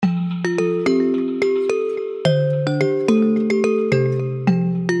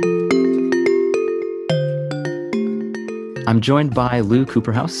I'm joined by Lou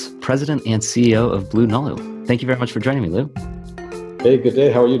Cooperhouse, President and CEO of Blue Nalu. Thank you very much for joining me, Lou. Hey, good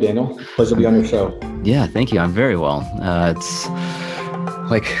day. How are you, Daniel? Pleasure to be on your show. Yeah, thank you. I'm very well. It's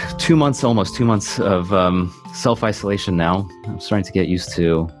like almost 2 months of self-isolation now. I'm starting to get used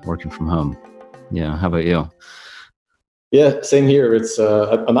to working from home. Yeah, how about you? Yeah, same here.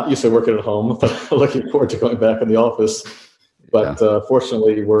 I'm not used to working at home, but I'm looking forward to going back in the office. But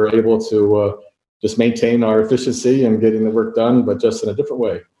fortunately, we're able to just maintain our efficiency and getting the work done, but just in a different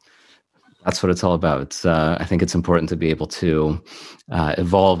way. That's what it's all about. I think it's important to be able to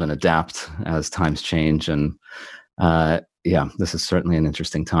evolve and adapt as times change. And this is certainly an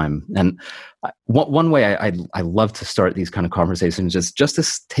interesting time. And one way I love to start these kind of conversations is just to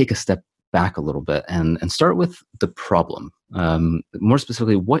take a step back a little bit and start with the problem. More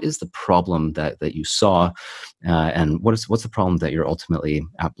specifically, what is the problem that you saw, and what's the problem that you're ultimately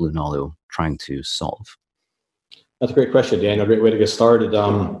at Blue Nalu trying to solve? That's a great question, Daniel. A great way to get started.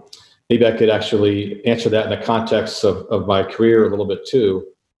 Maybe I could actually answer that in the context of my career a little bit too,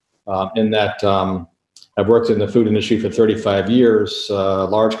 in that I've worked in the food industry for 35 years,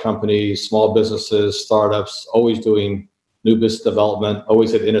 large companies, small businesses, startups, always doing new business development,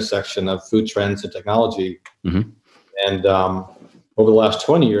 always at the intersection of food trends and technology. Mm-hmm. And over the last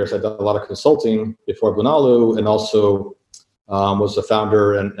 20 years, I've done a lot of consulting before Blue Nalu, and also was the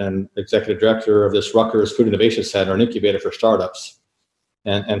founder and executive director of this Rutgers Food Innovation Center, an incubator for startups.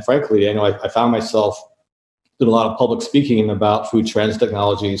 And frankly, I found myself doing a lot of public speaking about food trends,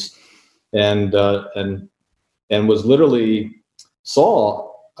 technologies, and was literally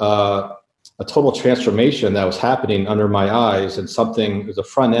saw a total transformation that was happening under my eyes, and something was the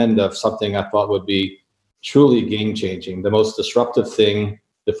front end of something I thought would be truly game changing, the most disruptive thing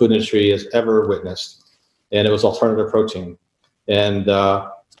the food industry has ever witnessed, and it was alternative protein. And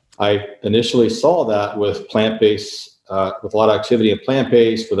I initially saw that with plant-based. With a lot of activity in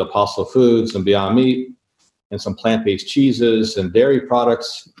plant-based with Apostle Foods and Beyond Meat and some plant-based cheeses and dairy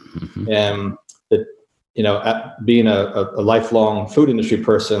products. Mm-hmm. And being a lifelong food industry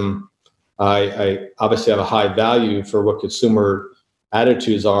person, I obviously have a high value for what consumer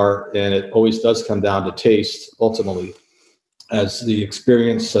attitudes are, and it always does come down to taste ultimately, as the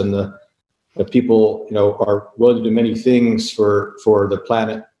experience and the people are willing to do many things for the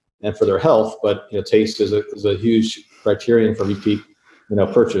planet and for their health, but taste is a huge criterion for repeat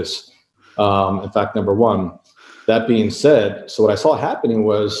purchase. In fact, number one. That being said, so what I saw happening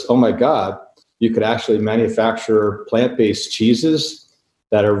was, oh my God, you could actually manufacture plant-based cheeses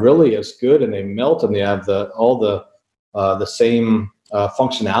that are really as good, and they melt, and they have all the same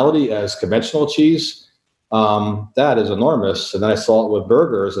functionality as conventional cheese. That is enormous. And then I saw it with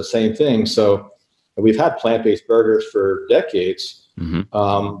burgers, the same thing. So we've had plant-based burgers for decades.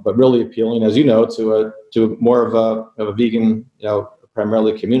 Mm-hmm. But really appealing, as you know, to more of a vegan,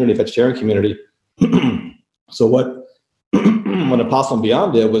 primarily community, vegetarian community. So what Apostle and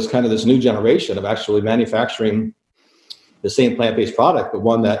Beyond did was kind of this new generation of actually manufacturing the same plant-based product, but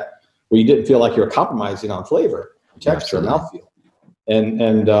one where you didn't feel like you were compromising on flavor, texture, and mouthfeel.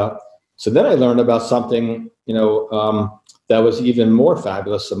 And so then I learned about something, that was even more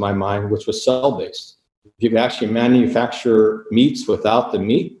fabulous in my mind, which was cell-based. You can actually manufacture meats without the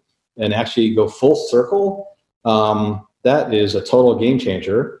meat and actually go full circle. That is a total game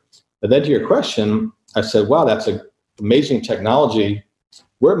changer. And then to your question, I said, wow, that's an amazing technology.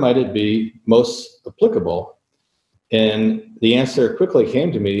 Where might it be most applicable? And the answer quickly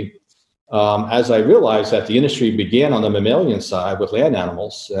came to me as I realized that the industry began on the mammalian side with land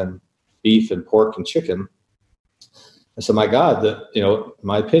animals and beef and pork and chicken. I said, my God, in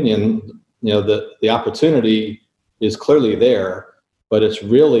my opinion, the opportunity is clearly there, but it's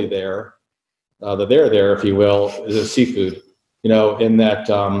really there. The there, if you will, is a seafood. In that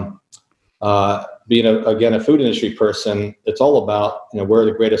being a food industry person, it's all about where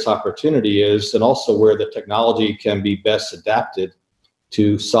the greatest opportunity is, and also where the technology can be best adapted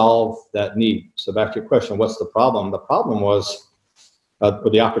to solve that need. So back to your question, what's the problem? The problem was, or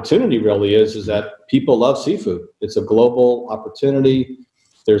the opportunity really is that people love seafood. It's a global opportunity.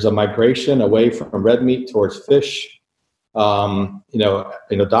 There's a migration away from red meat towards fish.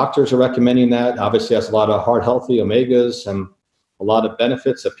 Doctors are recommending that. Obviously, has a lot of heart healthy omegas and a lot of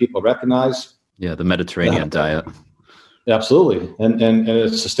benefits that people recognize. Yeah, the Mediterranean diet. Absolutely, and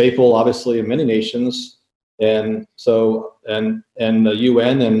it's a staple, obviously, in many nations. And so, and the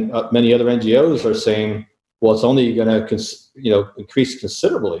UN and many other NGOs are saying, well, it's only going to increase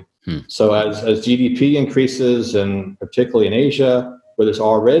considerably. So as GDP increases, and particularly in Asia, where there's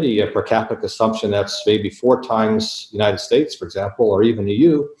already a per capita consumption that's maybe 4 times the United States, for example, or even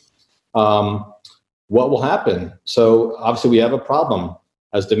EU, what will happen? So obviously we have a problem.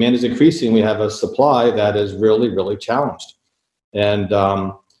 As demand is increasing, we have a supply that is really, really challenged. And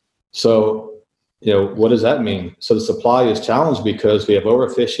so, what does that mean? So the supply is challenged because we have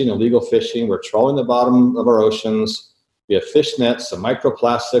overfishing, illegal fishing. We're trawling the bottom of our oceans. We have fish nets and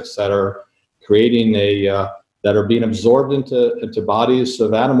microplastics that are creating that are being absorbed into bodies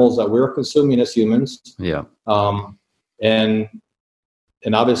of animals that we're consuming as humans. Yeah. And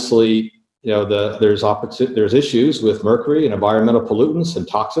obviously, there's issues with mercury and environmental pollutants and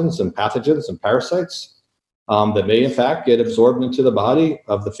toxins and pathogens and parasites that may in fact get absorbed into the body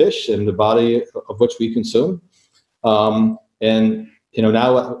of the fish and the body of which we consume. And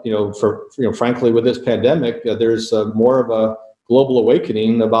now, frankly, with this pandemic, there's more of a global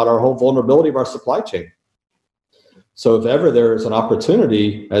awakening about our whole vulnerability of our supply chain. So if ever there is an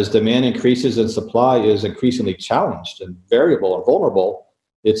opportunity, as demand increases and supply is increasingly challenged and variable and vulnerable,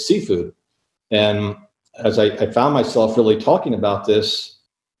 it's seafood. And as I found myself really talking about this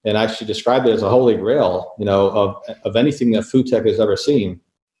and actually described it as a holy grail, of anything that food tech has ever seen,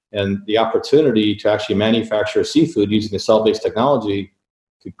 and the opportunity to actually manufacture seafood using the cell-based technology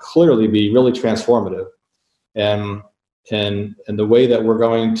could clearly be really transformative. And the way that we're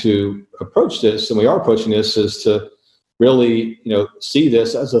going to approach this, and we are approaching this, is to really, see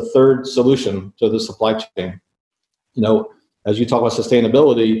this as a third solution to the supply chain. As you talk about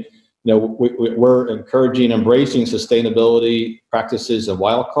sustainability, we're encouraging, embracing sustainability practices of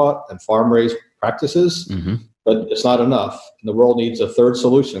wild caught and farm raised practices, but it's not enough. And the world needs a third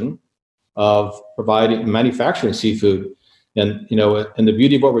solution of providing manufacturing seafood. And and the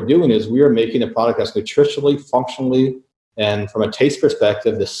beauty of what we're doing is we are making a product that's nutritionally, functionally, and from a taste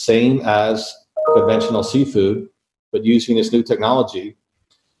perspective, the same as conventional seafood, but using this new technology.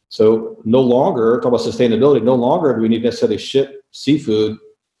 So no longer, talk about sustainability, no longer do we need necessarily ship seafood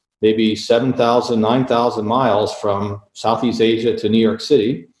maybe 7,000, 9,000 miles from Southeast Asia to New York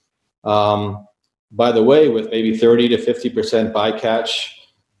City. By the way, with maybe 30 to 50% bycatch,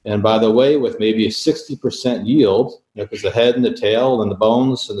 and by the way, with maybe a 60% yield, because the head and the tail and the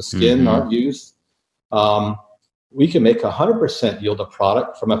bones and the skin aren't used, we can make 100% yield of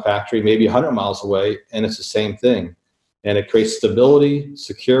product from a factory maybe 100 miles away, and it's the same thing. And it creates stability,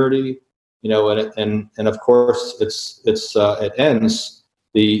 security, and of course, it ends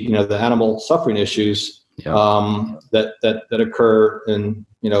the animal suffering issues that occur in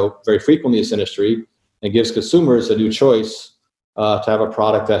very frequently in this industry, and gives consumers a new choice to have a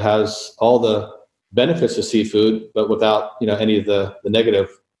product that has all the benefits of seafood, but without any of the negative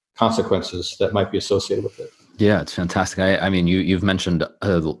consequences that might be associated with it. Yeah, it's fantastic. I mean, you've mentioned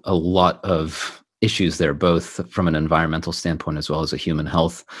a lot of issues there, both from an environmental standpoint as well as a human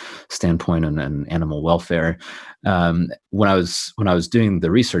health standpoint and animal welfare. When I was doing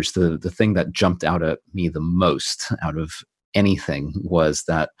the research, the thing that jumped out at me the most out of anything was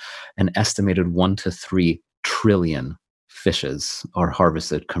that an estimated 1 to 3 trillion fishes are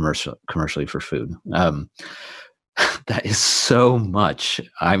harvested commercially for food. That is so much.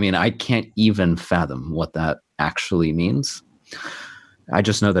 I mean, I can't even fathom what that actually means. I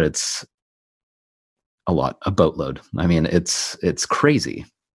just know that it's a lot, a boatload. I mean, it's crazy.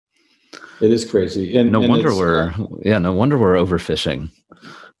 It is crazy, and no wonder we're overfishing.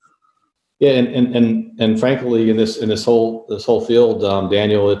 Yeah, and frankly, in this whole field,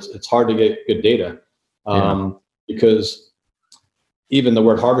 Daniel, it's hard to get good data because even the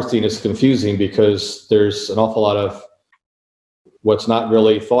word harvesting is confusing, because there's an awful lot of what's not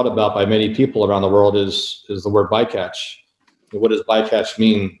really thought about by many people around the world is the word bycatch. What does bycatch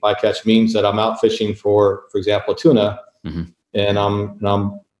mean? Bycatch means that I'm out fishing for example, tuna, and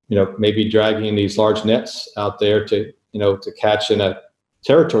I'm maybe dragging these large nets out there to catch in a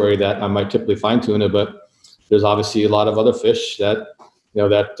territory that I might typically find tuna, but there's obviously a lot of other fish that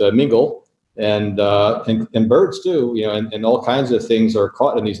mingle, and birds too, and all kinds of things are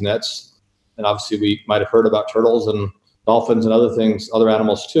caught in these nets. And obviously we might have heard about turtles and dolphins and other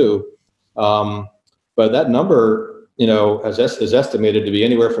animals too. But that number, is estimated to be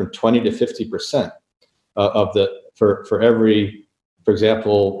anywhere from 20 to 50% of for every, for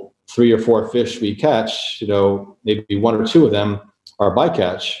example, 3 or 4 fish we catch, maybe 1 or 2 of them are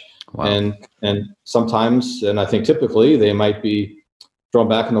bycatch. Wow. And sometimes, and I think typically, they might be thrown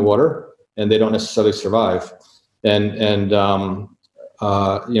back in the water and they don't necessarily survive. And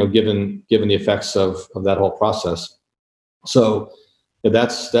given the effects of that whole process. So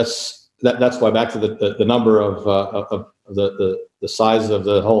that's why, back to the number of the size of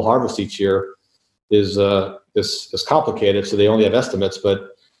the whole harvest each year is complicated. So they only have estimates, but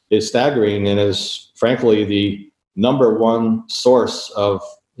it's staggering, and is frankly the number one source of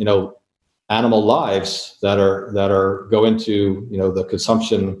animal lives that are go into the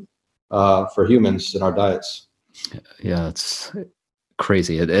consumption for humans in our diets. Yeah, it's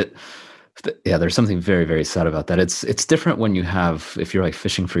crazy. Yeah, there's something very, very sad about that. It's different when if you're like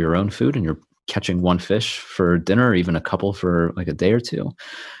fishing for your own food and you're catching one fish for dinner, or even a couple for like a day or two.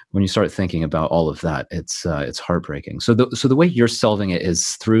 When you start thinking about all of that, it's heartbreaking. So the way you're solving it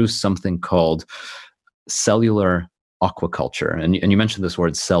is through something called cellular aquaculture, and you mentioned this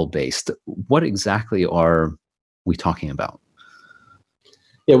word cell-based. What exactly are we talking about?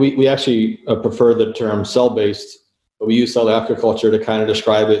 Yeah, we actually prefer the term cell-based, but we use cellular aquaculture to kind of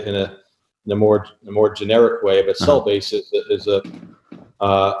describe it in a more generic way. But cell-based is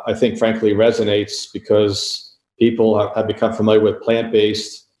I think, frankly, resonates because people have become familiar with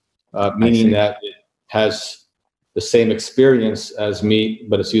plant-based, meaning that it has the same experience as meat,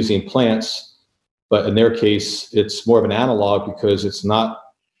 but it's using plants. But in their case, it's more of an analog because it's not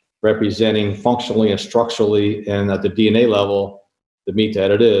representing functionally and structurally and at the DNA level the meat that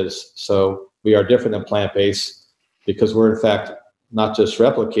it is. So we are different than plant-based because we're, in fact, not just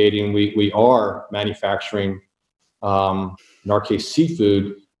replicating, we are manufacturing, in our case,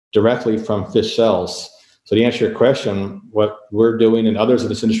 seafood directly from fish cells. So to answer your question, what we're doing and others in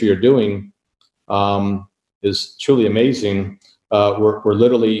this industry are doing is truly amazing. We're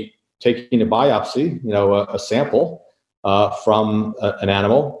literally taking a biopsy, a sample from an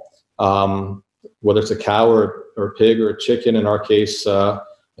animal, whether it's a cow or a pig or a chicken, in our case, a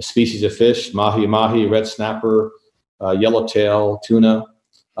species of fish, mahi-mahi, red snapper, yellowtail, tuna,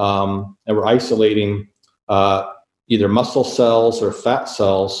 and we're isolating either muscle cells or fat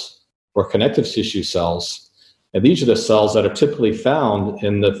cells or connective tissue cells. And these are the cells that are typically found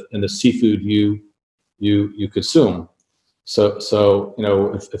in the seafood you consume. So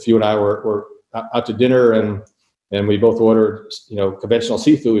if you and I were out to dinner and we both ordered conventional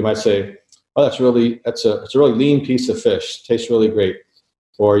seafood, we might say, "Oh, it's a really lean piece of fish. Tastes really great."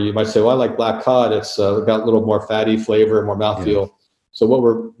 Or you might say, "Well, I like black cod. It's got a little more fatty flavor, more mouthfeel." Yeah. So what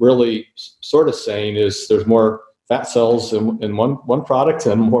we're really sort of saying is there's more fat cells in one product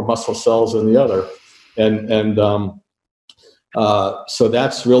and more muscle cells in the other, and so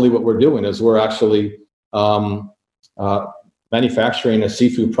that's really what we're doing is we're actually manufacturing a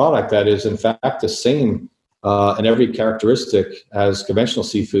seafood product that is in fact the same in every characteristic as conventional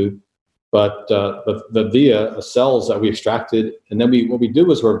seafood, but via cells that we extracted, and then what we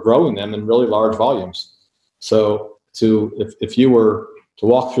do is we're growing them in really large volumes. So if you were to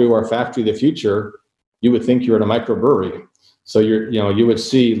walk through our factory of the future, you would think you're in a microbrewery. So you would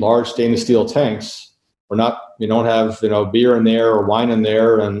see large stainless steel tanks. You don't have beer in there or wine in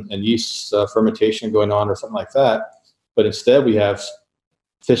there and yeast fermentation going on or something like that. But instead we have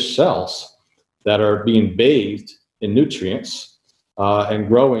fish cells that are being bathed in nutrients and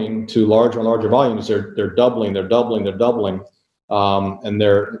growing to larger and larger volumes. They're doubling, and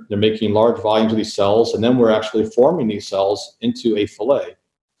they're making large volumes of these cells. And then we're actually forming these cells into a fillet.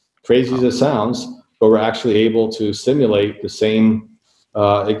 Crazy as it sounds, but we're actually able to simulate the same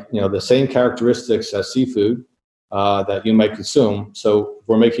characteristics as seafood that you might consume. So if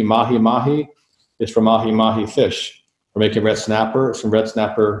we're making mahi-mahi, it's from mahi-mahi fish. We're making red snapper, it's from red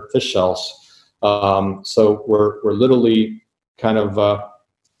snapper fish cells. So we're literally kind of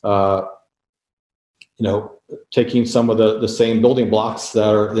taking some of the same building blocks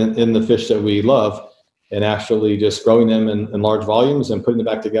that are in the fish that we love and actually just growing them in large volumes and putting them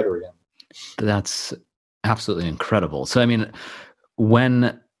back together again. That's absolutely incredible. So, I mean,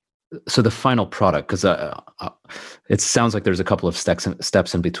 so the final product, because it sounds like there's a couple of steps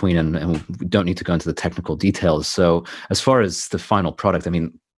in between, and we don't need to go into the technical details. So as far as the final product, I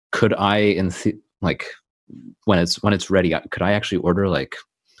mean, could I, when it's ready, could I actually order like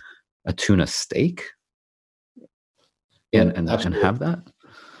a tuna steak and have that?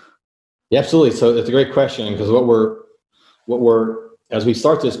 Yeah, absolutely. So it's a great question because what we're as we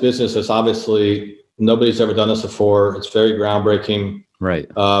start this business, it's obviously nobody's ever done this before. It's very groundbreaking. Right.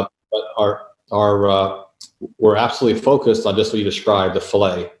 But we're absolutely focused on just what you described, the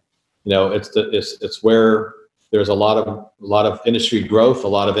fillet. It's where there's a lot of industry growth, a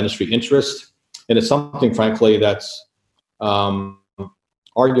lot of industry interest, and it's something, frankly, that's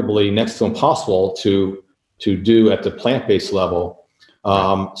arguably next to impossible to do at the plant-based level.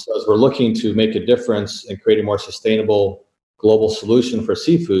 So as we're looking to make a difference and create a more sustainable global solution for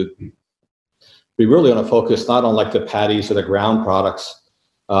seafood, we really want to focus not on like the patties or the ground products,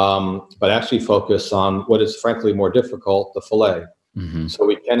 but actually focus on what is frankly more difficult, the fillet. Mm-hmm. So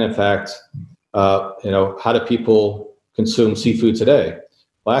we can, in fact, how do people consume seafood today?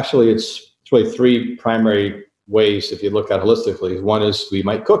 Well, actually, it's really three primary ways if you look at it holistically. One is we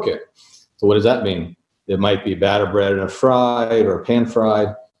might cook it. So what does that mean? It might be batter bread and a fried or pan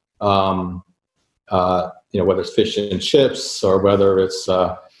fried, whether it's fish and chips or whether it's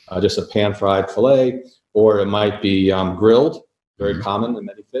just a pan fried fillet, or it might be grilled, very common in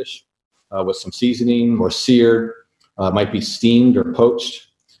many fish, with some seasoning, or seared. It might be steamed or poached,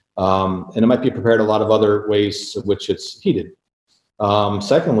 and it might be prepared a lot of other ways in which it's heated.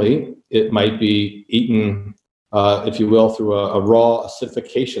 Secondly, it might be eaten, if you will, through a raw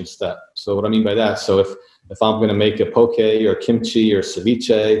acidification step. So what I mean by that, so if I'm going to make a poke or kimchi or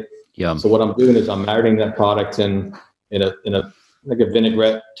ceviche, so what I'm doing is I'm marinating that product in a like a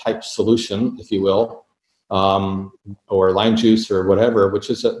vinaigrette type solution, if you will, or lime juice or whatever, but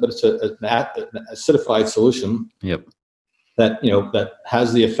it's an acidified solution. Yep. That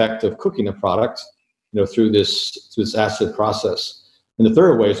has the effect of cooking the product, through this acid process. And the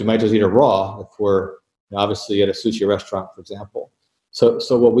third way is you might just eat it raw if we're obviously at a sushi restaurant, for example. So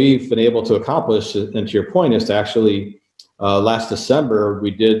what we've been able to accomplish, and to your point, is to actually last December we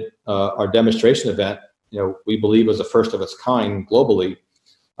did our demonstration event. We believe was the first of its kind globally,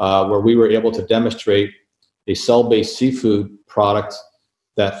 where we were able to demonstrate a cell-based seafood product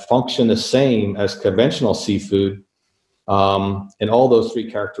that functioned the same as conventional seafood in all those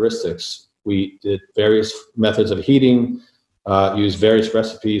three characteristics. We did various methods of heating, used various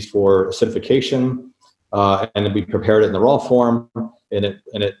recipes for acidification, and then we prepared it in the raw form, and it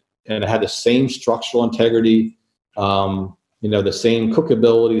had the same structural integrity, the same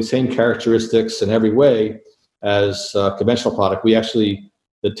cookability, the same characteristics in every way as conventional product.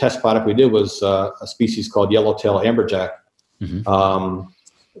 The test product we did was a species called yellowtail amberjack,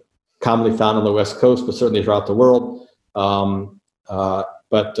 commonly found on the West Coast, but certainly throughout the world. We're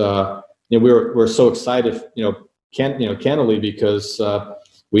so excited, candidly, because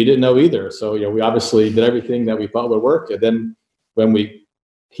we didn't know either. So we obviously did everything that we thought would work, and then when we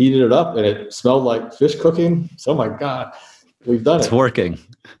heated it up and it smelled like fish cooking, so my God, we've done it. It's working.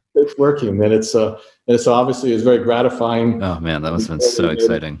 It's working, and so obviously it's very gratifying. Oh man, that must have been so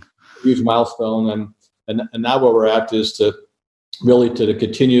exciting. Huge milestone, and now where we're at is to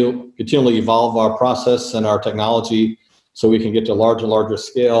continually evolve our process and our technology so we can get to larger and larger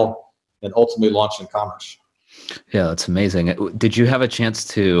scale and ultimately launch in commerce. Yeah, that's amazing. Did you have a chance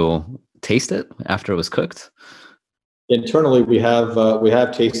to taste it after it was cooked? Internally, we have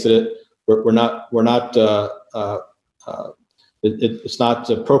tasted it. It's not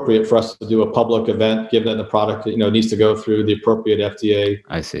appropriate for us to do a public event, given that the product needs to go through the appropriate FDA.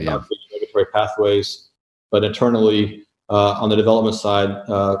 I see. Yeah. Regulatory pathways, but internally on the development side,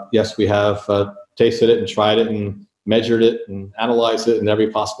 yes, we have tasted it and tried it and measured it and analyzed it in every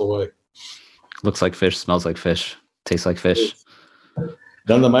possible way. Looks like fish, smells like fish, tastes like fish.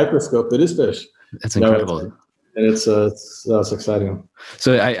 Under the microscope, it is fish. It's incredible. And it's exciting.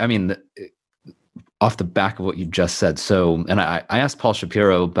 So I mean, off the back of what you just said, and I asked Paul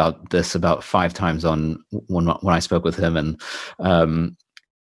Shapiro about this about 5 times when I spoke with him, and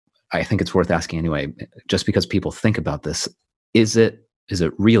I think it's worth asking anyway, just because people think about this. Is it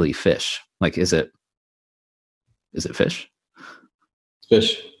really fish? Like, is it fish?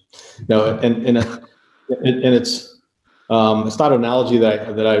 Fish. No, and it's not an analogy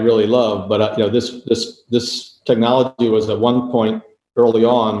that I really love, but this technology was at one point early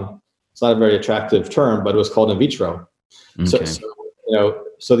on. It's not a very attractive term, but it was called in vitro. Okay.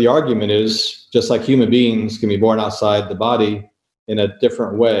 So the argument is, just like human beings can be born outside the body in a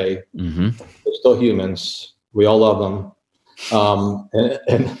different way, they're still humans. We all love them,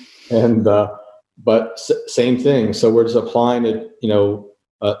 but same thing. So we're just applying it,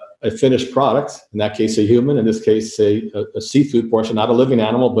 a finished product, in that case a human, in this case a seafood portion, not a living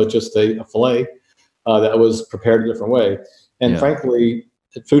animal, but just a fillet that was prepared a different way. And frankly,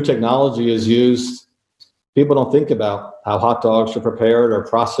 food technology is used. People don't think about how hot dogs are prepared or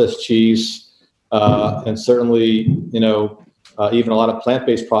processed cheese, and certainly, even a lot of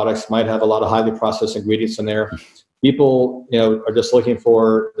plant-based products might have a lot of highly processed ingredients in there. People, are just looking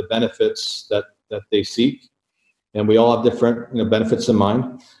for the benefits that they seek, and we all have different, benefits in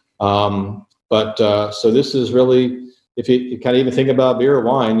mind. So this is really, if you kind of even think about beer or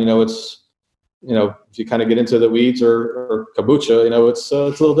wine, it's, if you kind of get into the weeds or kombucha, it's a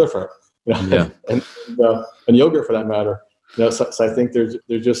little different. Yeah. and yogurt for that matter. So I think there's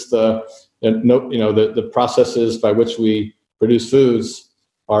just the processes by which we produce foods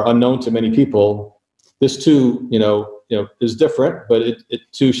are unknown to many people. This too, is different, but it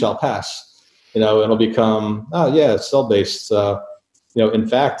too shall pass. It'll become, it's cell-based. In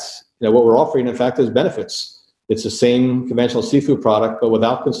fact, what we're offering, in fact, is benefits. It's the same conventional seafood product, but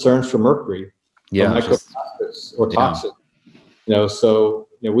without concerns for mercury, or microplastics, or toxins. So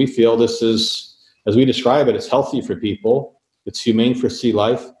we feel this is, as we describe it, it's healthy for people, it's humane for sea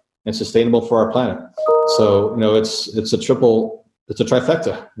life, and sustainable for our planet. So, it's a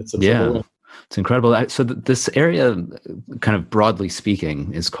trifecta. It's a triple win. It's incredible. So this area, kind of broadly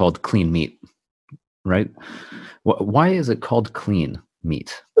speaking, is called clean meat, right? Why is it called clean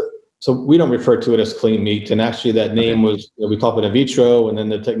meat? So we don't refer to it as clean meat, and actually that name was, we call it in vitro, and then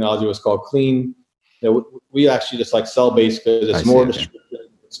the technology was called clean. We actually just like cell-based because it's more descriptive.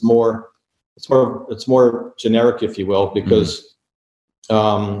 It's more generic, if you will, because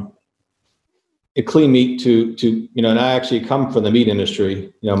a clean meat to and I actually come from the meat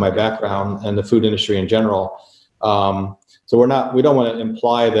industry, my background, and the food industry in general. So we don't want to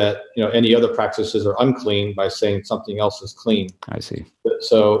imply that, any other practices are unclean by saying something else is clean. I see.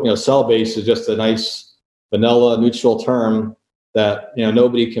 So, cell-based is just a nice vanilla neutral term that,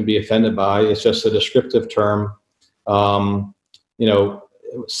 nobody can be offended by. It's just a descriptive term.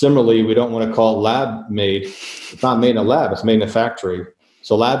 Similarly, we don't want to call lab made. It's not made in a lab, it's made in a factory.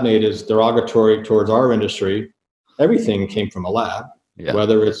 So lab made is derogatory towards our industry. Everything came from a lab,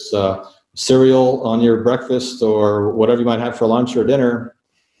 whether it's cereal on your breakfast or whatever you might have for lunch or dinner.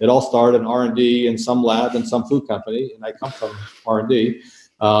 It all started in R&D in some lab in some food company, and I come from R&D.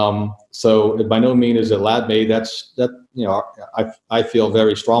 So by no means is it lab made. I feel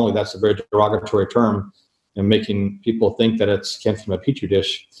very strongly that's a very derogatory term, and making people think that it came from a petri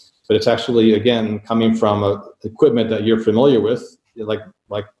dish. But it's actually, again, coming from equipment that you're familiar with, like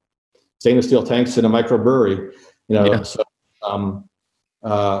stainless steel tanks in a microbrewery.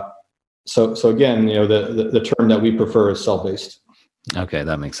 So again, the term that we prefer is cell-based. Okay,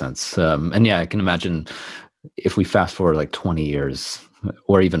 that makes sense. And I can imagine if we fast forward like 20 years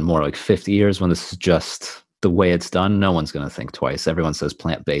or even more, like 50 years, when this is just the way it's done, no one's going to think twice. Everyone says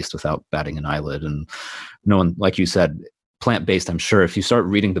plant-based without batting an eyelid. And no one, like you said, plant-based, I'm sure if you start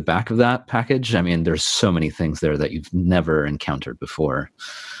reading the back of that package, I mean, there's so many things there that you've never encountered before.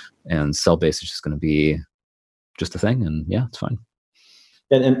 And cell-based is just going to be just a thing. And it's fine.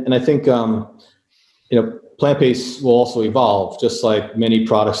 And I think, plant-based will also evolve, just like many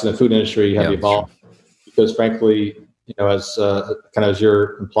products in the food industry have evolved. Sure. Because frankly, as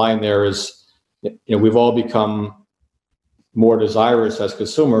you're implying there is, we've all become more desirous as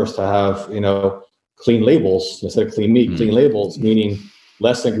consumers to have, clean labels instead of clean meat. Clean labels, meaning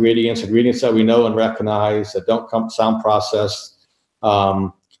less ingredients that we know and recognize, that don't sound processed.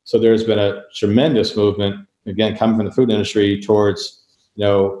 So there's been a tremendous movement, again, coming from the food industry towards,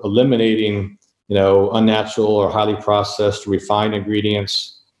 eliminating, unnatural or highly processed, refined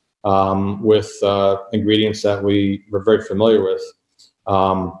ingredients with ingredients that we're very familiar with.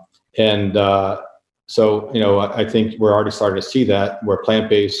 So, I think we're already starting to see that where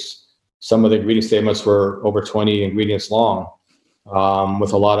plant-based, some of the ingredient statements were over 20 ingredients long,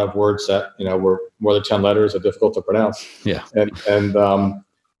 with a lot of words that, were more than 10 letters are difficult to pronounce. Yeah.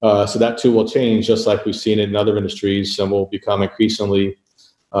 So that too will change, just like we've seen it in other industries, and will become increasingly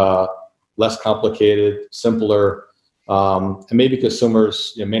less complicated, simpler, and maybe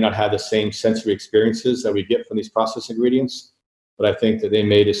consumers may not have the same sensory experiences that we get from these processed ingredients, but I think that they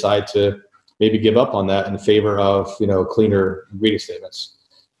may decide to maybe give up on that in favor of cleaner ingredient statements,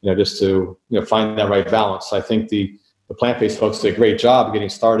 just to find that right balance. I think the plant-based folks did a great job of getting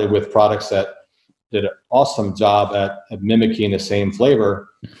started with products that did an awesome job at mimicking the same flavor.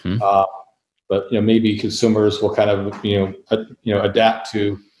 But maybe consumers will kind of adapt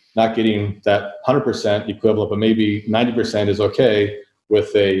to not getting that 100% equivalent, but maybe 90% is okay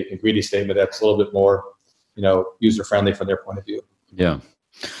with a ingredient statement that's a little bit more user friendly from their point of view. Yeah,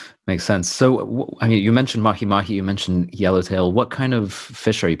 makes sense. So you mentioned mahi-mahi, you mentioned yellowtail. What kind of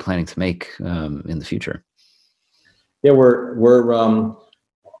fish are you planning to make in the future? Yeah, we're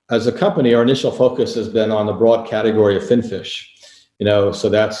as a company, our initial focus has been on the broad category of finfish. So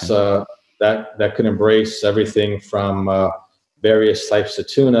that's that could embrace everything from various types of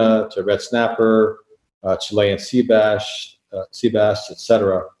tuna to red snapper, Chilean sea bass,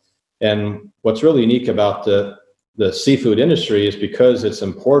 etc. And what's really unique about the seafood industry is because it's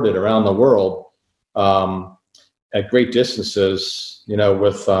imported around the world at great distances.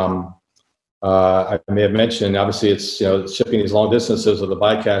 With I may have mentioned, obviously it's shipping these long distances with the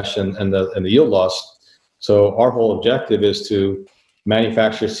bycatch and the yield loss. So our whole objective is to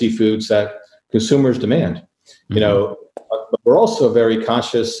manufacture seafoods that consumers demand. But we're also very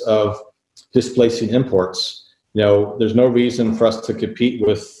conscious of displacing imports. There's no reason for us to compete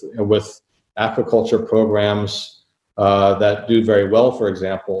with aquaculture programs that do very well, for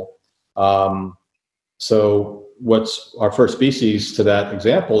example. So what's our first species to that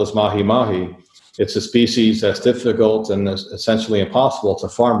example is mahi-mahi. It's a species that's difficult and is essentially impossible to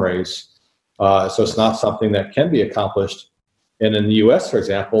farm raise. So it's not something that can be accomplished. And in the U.S., for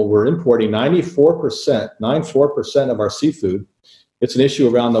example, we're importing 94% of our seafood. It's an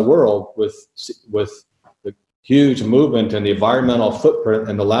issue around the world with the huge movement and the environmental footprint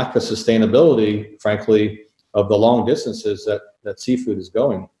and the lack of sustainability, frankly, of the long distances that seafood is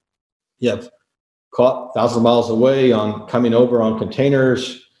going. You have caught thousands of miles away coming over on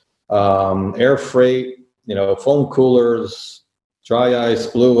containers, air freight, foam coolers, dry ice,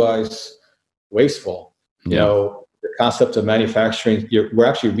 blue ice, wasteful. Yeah. The concept of manufacturing, we're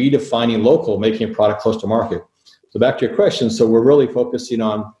actually redefining local, making a product close to market. So back to your question, so we're really focusing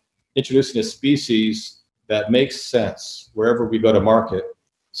on introducing a species that makes sense wherever we go to market.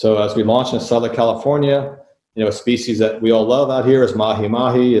 So as we launch in Southern California, a species that we all love out here is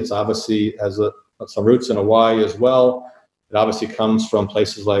mahi-mahi. It's obviously has some roots in Hawaii as well. It obviously comes from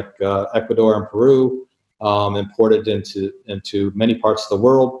places like Ecuador and Peru, imported into many parts of the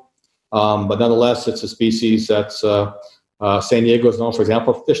world. But nonetheless, it's a species that's San Diego is known, for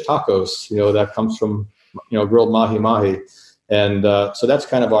example, for fish tacos. That comes from grilled mahi-mahi, and so that's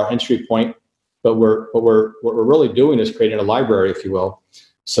kind of our entry point. But what we're really doing is creating a library, if you will.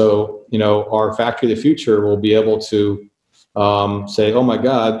 So our factory of the future will be able to say, oh my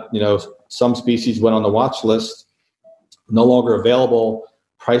God, some species went on the watch list, no longer available.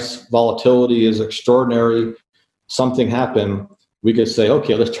 Price volatility is extraordinary. Something happened. We could say,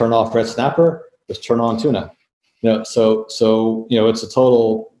 okay, let's turn off red snapper. Let's turn on tuna. So it's a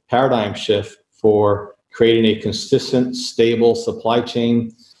total paradigm shift for creating a consistent, stable supply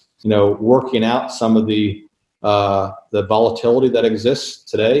chain. Working out some of the volatility that exists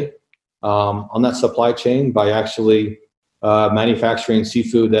today on that supply chain by actually manufacturing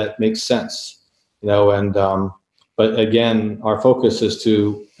seafood that makes sense. But again, our focus is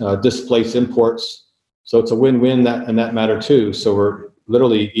to displace imports. So it's a win-win in that matter too. So we're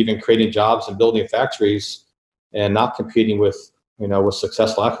literally even creating jobs and building factories and not competing with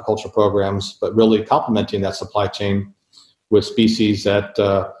successful aquaculture programs, but really complementing that supply chain with species that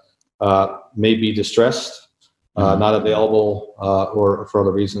may be distressed, not available, or for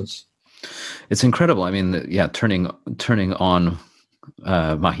other reasons. It's incredible. I mean, turning on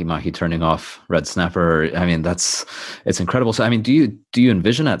mahi-mahi, turning off red snapper. I mean, it's incredible. So, I mean, do you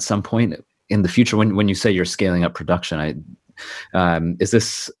envision at some point in the future when you say you're scaling up production, is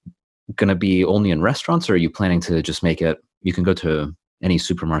this going to be only in restaurants, or are you planning to just make it, you can go to any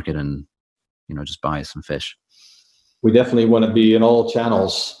supermarket and, just buy some fish? We definitely want to be in all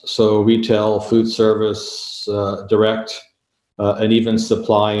channels. So retail, food service, direct, and even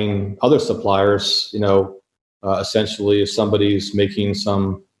supplying other suppliers, essentially if somebody's making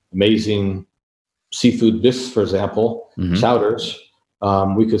some amazing seafood discs, for example, chowders,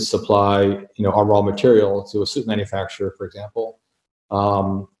 we could supply, our raw material to a soup manufacturer, for example.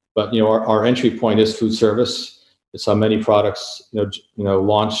 But our entry point is food service. It's how many products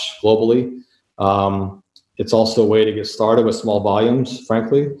launch globally. It's also a way to get started with small volumes,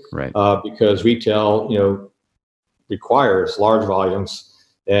 frankly, right? Because retail requires large volumes,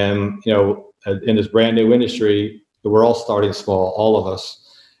 and in this brand new industry, we're all starting small, all of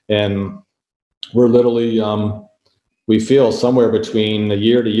us, and we're literally we feel somewhere between a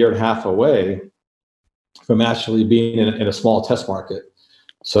year to year and a half away from actually being in a small test market.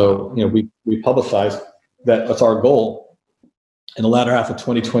 So, we publicized that's our goal in the latter half of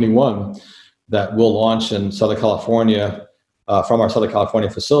 2021, that we'll launch in Southern California, from our Southern California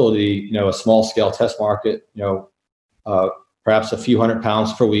facility, a small scale test market, perhaps a few 100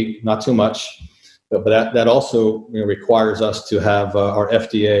 pounds per week, not too much, but that also requires us to have our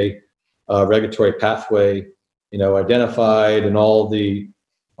FDA regulatory pathway identified and all the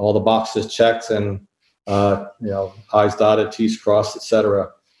boxes checked and I's dotted, T's crossed, etc.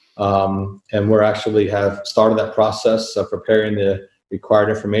 And we're actually have started that process of preparing the required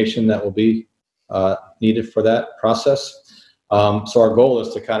information that will be needed for that process. So our goal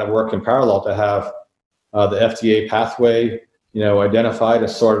is to kind of work in parallel to have the FDA pathway identified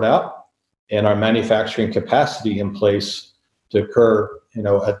and sorted out, and our manufacturing capacity in place to occur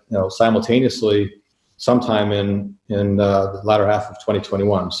simultaneously sometime in the latter half of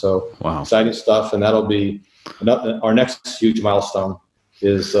 2021. So wow. Exciting stuff, and that'll be our next huge milestone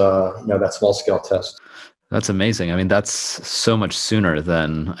is that small scale test. That's amazing. I mean, that's so much sooner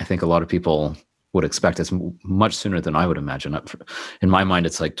than I think a lot of people would expect. It's much sooner than I would imagine. In my mind,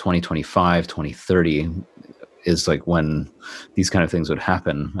 it's like 2025, 2030 is like when these kind of things would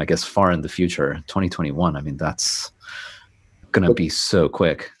happen. I guess far in the future, 2021. I mean, that's going to be so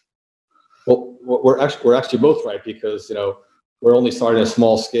quick. Well, we're actually both right, because we're only starting a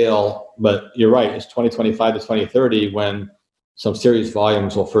small scale, but you're right. It's 2025 to 2030 when some serious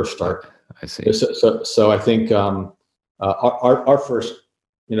volumes will first start. I see. So I think our first,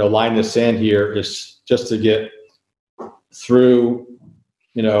 line in the sand here is just to get through,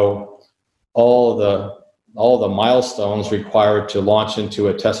 all the milestones required to launch into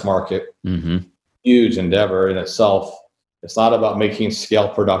a test market. Mm-hmm. Huge endeavor in itself. It's not about making scale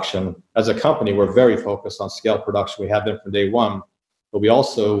production. As a company, we're very focused on scale production. We have been from day one, but we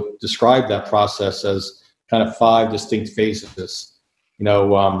also describe that process as kind of 5 distinct phases.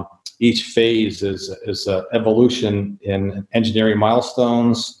 Each phase is an evolution in engineering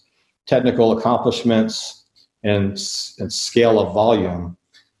milestones, technical accomplishments, and scale of volume.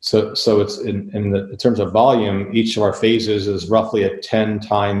 So it's in terms of volume, each of our phases is roughly a 10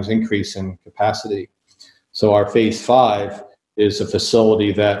 times increase in capacity. So our phase 5 is a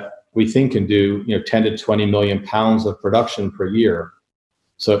facility that we think can do 10 to 20 million pounds of production per year.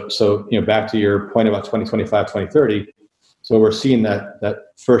 So back to your point about 2025, 2030. So we're seeing that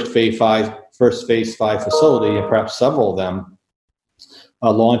first phase 5 facility, and perhaps several of them,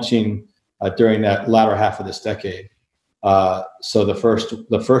 launching during that latter half of this decade. So the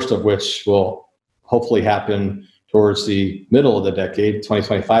first of which will hopefully happen towards the middle of the decade,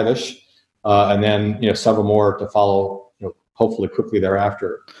 2025-ish, and then several more to follow, hopefully quickly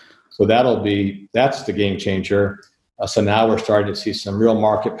thereafter. So that's the game changer. So now we're starting to see some real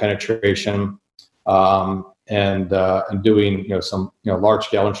market penetration, and doing some large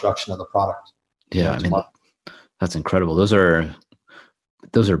scale introduction of the product. Yeah, I mean, that's incredible. Those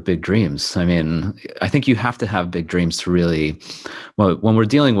are big dreams. I mean, I think you have to have big dreams to really, well, when we're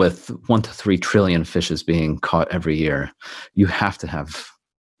dealing with 1 to 3 trillion fishes being caught every year, you have to have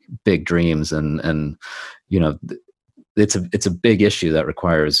big dreams, and it's a big issue that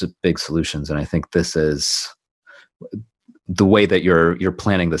requires big solutions. And I think this is the way that you're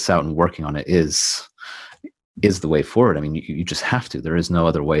planning this out and working on it is the way forward. I mean, you just have to. There is no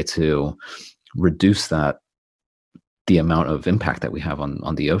other way to reduce the amount of impact that we have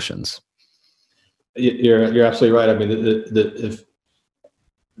on the oceans. You're absolutely right. I mean, if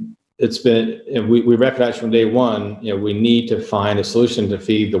it's been, we recognize from day one, we need to find a solution to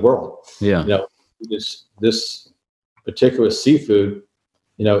feed the world. Yeah. This particular seafood,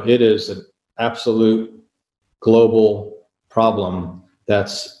 it is an absolute global problem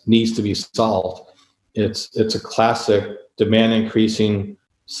that needs to be solved. It's a classic demand increasing,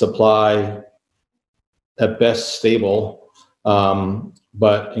 supply at best stable,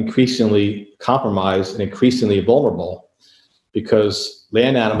 but increasingly compromised and increasingly vulnerable, because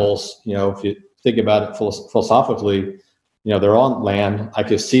land animals, if you think about it philosophically, they're on land. I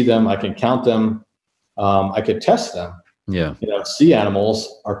can see them, I can count them, I could test them. Yeah. Sea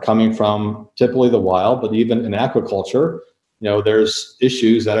animals are coming from typically the wild, but even in aquaculture, there's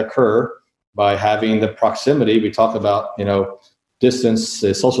issues that occur by having the proximity. We talk about, distance,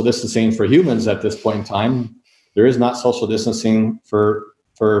 social distancing for humans at this point in time. There is not social distancing for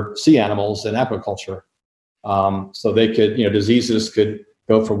sea animals in aquaculture. So they could, diseases could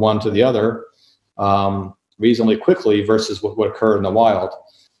go from one to the other reasonably quickly versus what would occur in the wild.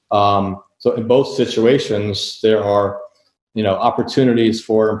 So in both situations, there are, opportunities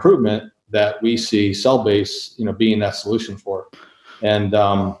for improvement that we see cell-based, being that solution for. And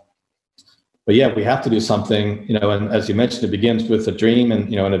but yeah, we have to do something, and as you mentioned, it begins with a dream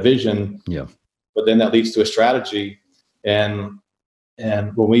and, and a vision. Yeah. But then that leads to a strategy. And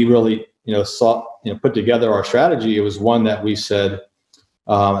when we really, put together our strategy, it was one that we said,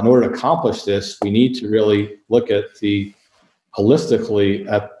 in order to accomplish this, we need to really look at holistically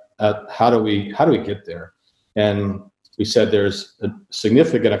at how do we get there. And we said there's a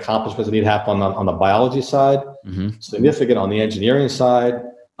significant accomplishments that need to happen on the biology side, mm-hmm. significant on the engineering side,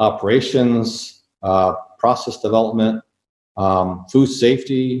 operations, process development, food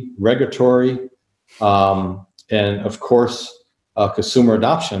safety, regulatory, and of course, consumer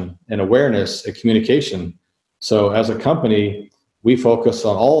adoption and awareness and communication. So as a company, we focus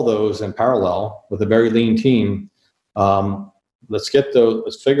on all of those in parallel with a very lean team. Let's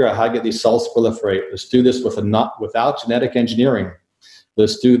figure out how to get these cells to proliferate. Let's do this without genetic engineering.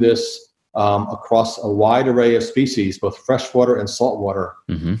 Let's do this across a wide array of species, both freshwater and saltwater,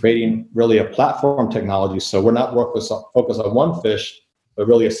 mm-hmm. creating really a platform technology. So we're not focused on one fish, but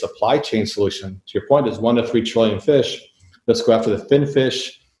really a supply chain solution. To your point, there's 1 to 3 trillion fish. Let's go after the fin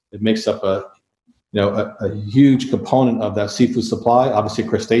fish. It makes up a huge component of that seafood supply. Obviously,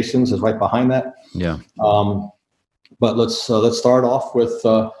 crustaceans is right behind that. Yeah. But let's start off with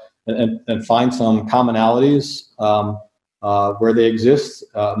and find some commonalities where they exist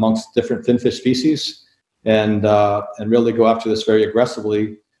amongst different finfish species, and really go after this very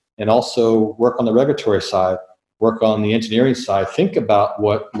aggressively, and also work on the regulatory side, work on the engineering side, think about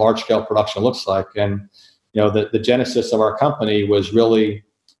what large scale production looks like. And the genesis of our company was really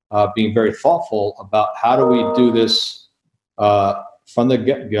being very thoughtful about how do we do this from the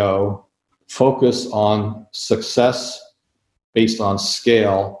get-go, focus on success based on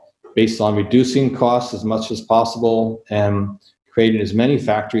scale, based on reducing costs as much as possible, and creating as many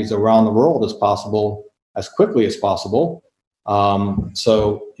factories around the world as possible, as quickly as possible.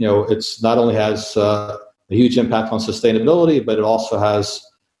 So it's not only has a huge impact on sustainability, but it also has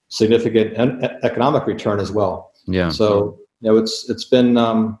significant economic return as well. Yeah. So it's been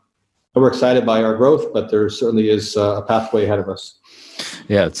we're excited by our growth, but there certainly is a pathway ahead of us.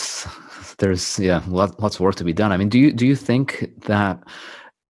 Yeah, there's lots of work to be done. I mean, do you think that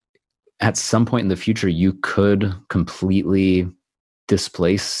at some point in the future you could completely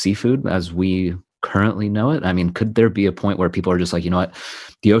displace seafood as we currently know it? I mean, could there be a point where people are just like, you know what,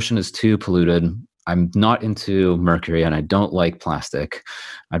 the ocean is too polluted. I'm not into mercury and I don't like plastic.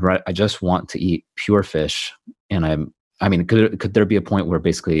 I just want to eat pure fish. And could there be a point where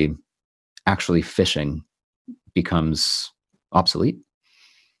basically actually fishing becomes obsolete?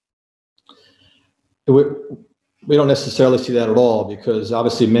 We don't necessarily see that at all, because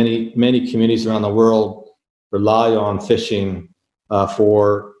obviously many communities around the world rely on fishing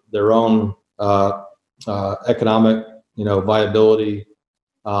for their own economic viability,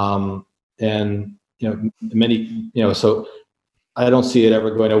 and many so I don't see it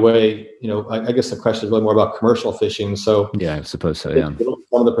ever going away. I guess the question is really more about commercial fishing. So yeah, I suppose so. Yeah,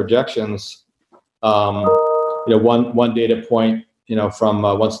 one of the projections, one data point from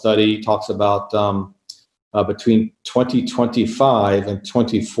one study talks about between 2025 and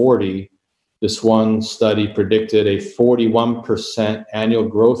 2040, this one study predicted a 41% annual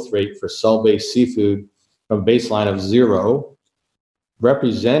growth rate for cell-based seafood from a baseline of 0,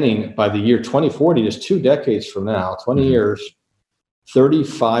 representing by the year 2040, just 2 decades from now, 20 years,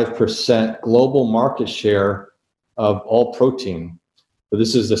 35% global market share of all protein. So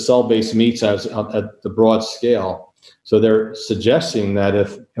this is the cell-based meats at the broad scale. So they're suggesting that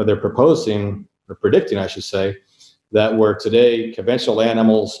if they're proposing or predicting, I should say, that where today conventional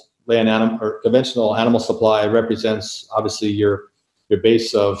animal supply represents obviously your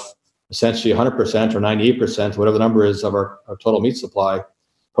base of essentially 100% or 98%, whatever the number is of our total meat supply,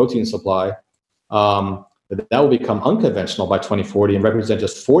 protein supply, that will become unconventional by 2040 and represent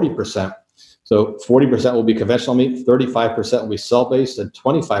just 40%. So 40% will be conventional meat, 35% will be cell-based, and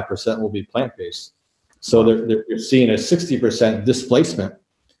 25% will be plant-based. So they're seeing a 60% displacement.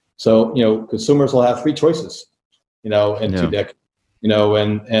 So consumers will have 3 choices, in 2 decades.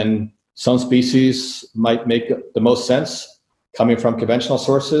 And some species might make the most sense coming from conventional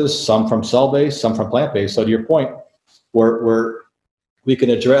sources, some from cell-based, some from plant-based. So to your point, where we can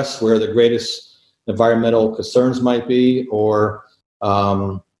address where the greatest environmental concerns might be, or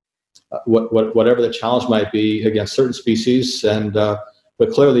whatever the challenge might be against certain species, and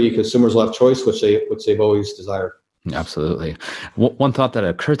but clearly consumers will have choice, which they've always desired. Absolutely. One thought that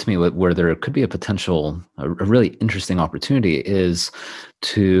occurred to me where there could be a really interesting opportunity is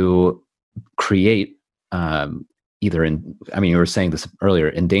to create either you were saying this earlier,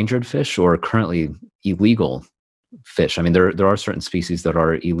 endangered fish or currently illegal fish. I mean, there are certain species that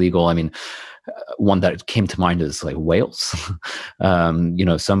are illegal. I mean, one that came to mind is like whales.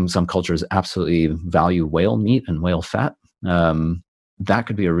 Some cultures absolutely value whale meat and whale fat. That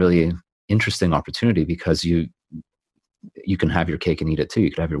could be a really interesting opportunity, because you can have your cake and eat it too. You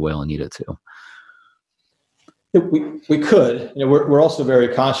could have your whale and eat it too. We could. We're also very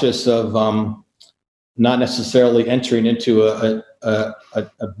conscious of not necessarily entering into a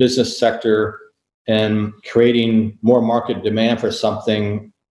business sector and creating more market demand for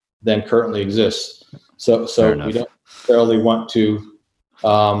something than currently exists. So we don't necessarily want to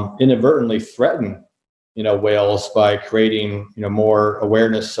inadvertently threaten whales by creating more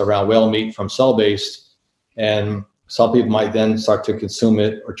awareness around whale meat from cell-based, and some people might then start to consume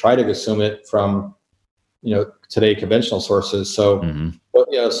it or try to consume it from today conventional sources. So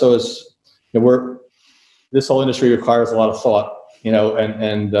this whole industry requires a lot of thought,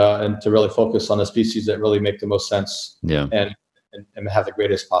 and to really focus on the species that really make the most sense, and have the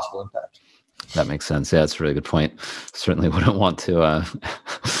greatest possible impact. That makes sense. Yeah, that's a really good point. Certainly wouldn't want to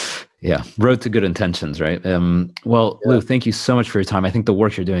road to good intentions, right? Lou, thank you so much for your time. I think the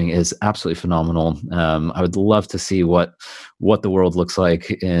work you're doing is absolutely phenomenal. I would love to see what the world looks like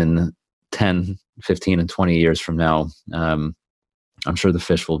in 10, 15, and 20 years from now. I'm sure the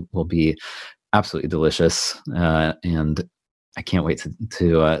fish will be absolutely delicious. And I can't wait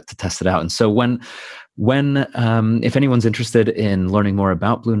to test it out. And so when if anyone's interested in learning more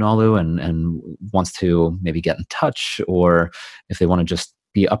about Blue Nalu and wants to maybe get in touch, or if they want to just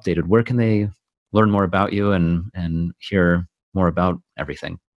be updated, where can they learn more about you and hear more about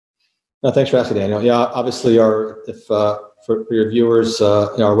everything? No, thanks for asking, Daniel. Yeah, obviously, for your viewers,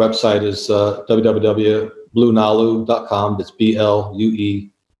 our website is www.bluenalu.com. It's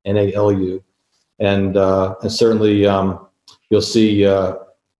BLUENALU, and certainly you'll see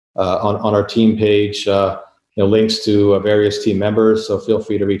on our team page links to various team members. So feel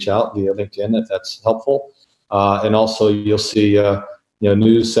free to reach out via LinkedIn if that's helpful. And also you'll see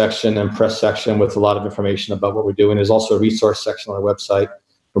news section and press section with a lot of information about what we're doing. There's also a resource section on our website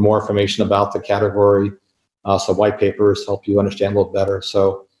for more information about the category. So white papers help you understand a little better.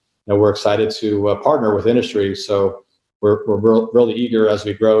 So we're excited to partner with industry. So we're really eager as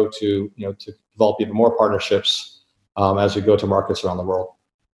we grow to develop even more partnerships as we go to markets around the world.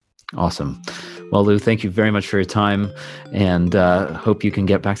 Awesome. Well, Lou, thank you very much for your time, and hope you can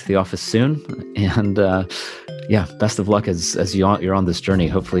get back to the office soon. And best of luck as you're on this journey.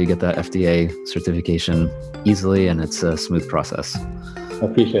 Hopefully you get that FDA certification easily, and it's a smooth process. I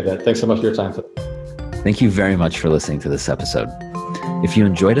appreciate that. Thanks so much for your time. Thank you very much for listening to this episode. If you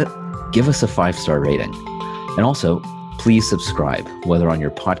enjoyed it, give us a 5-star rating. And also, please subscribe, whether on your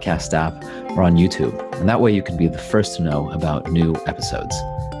podcast app or on YouTube. And that way you can be the first to know about new episodes.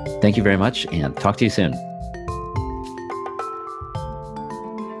 Thank you very much, and talk to you soon.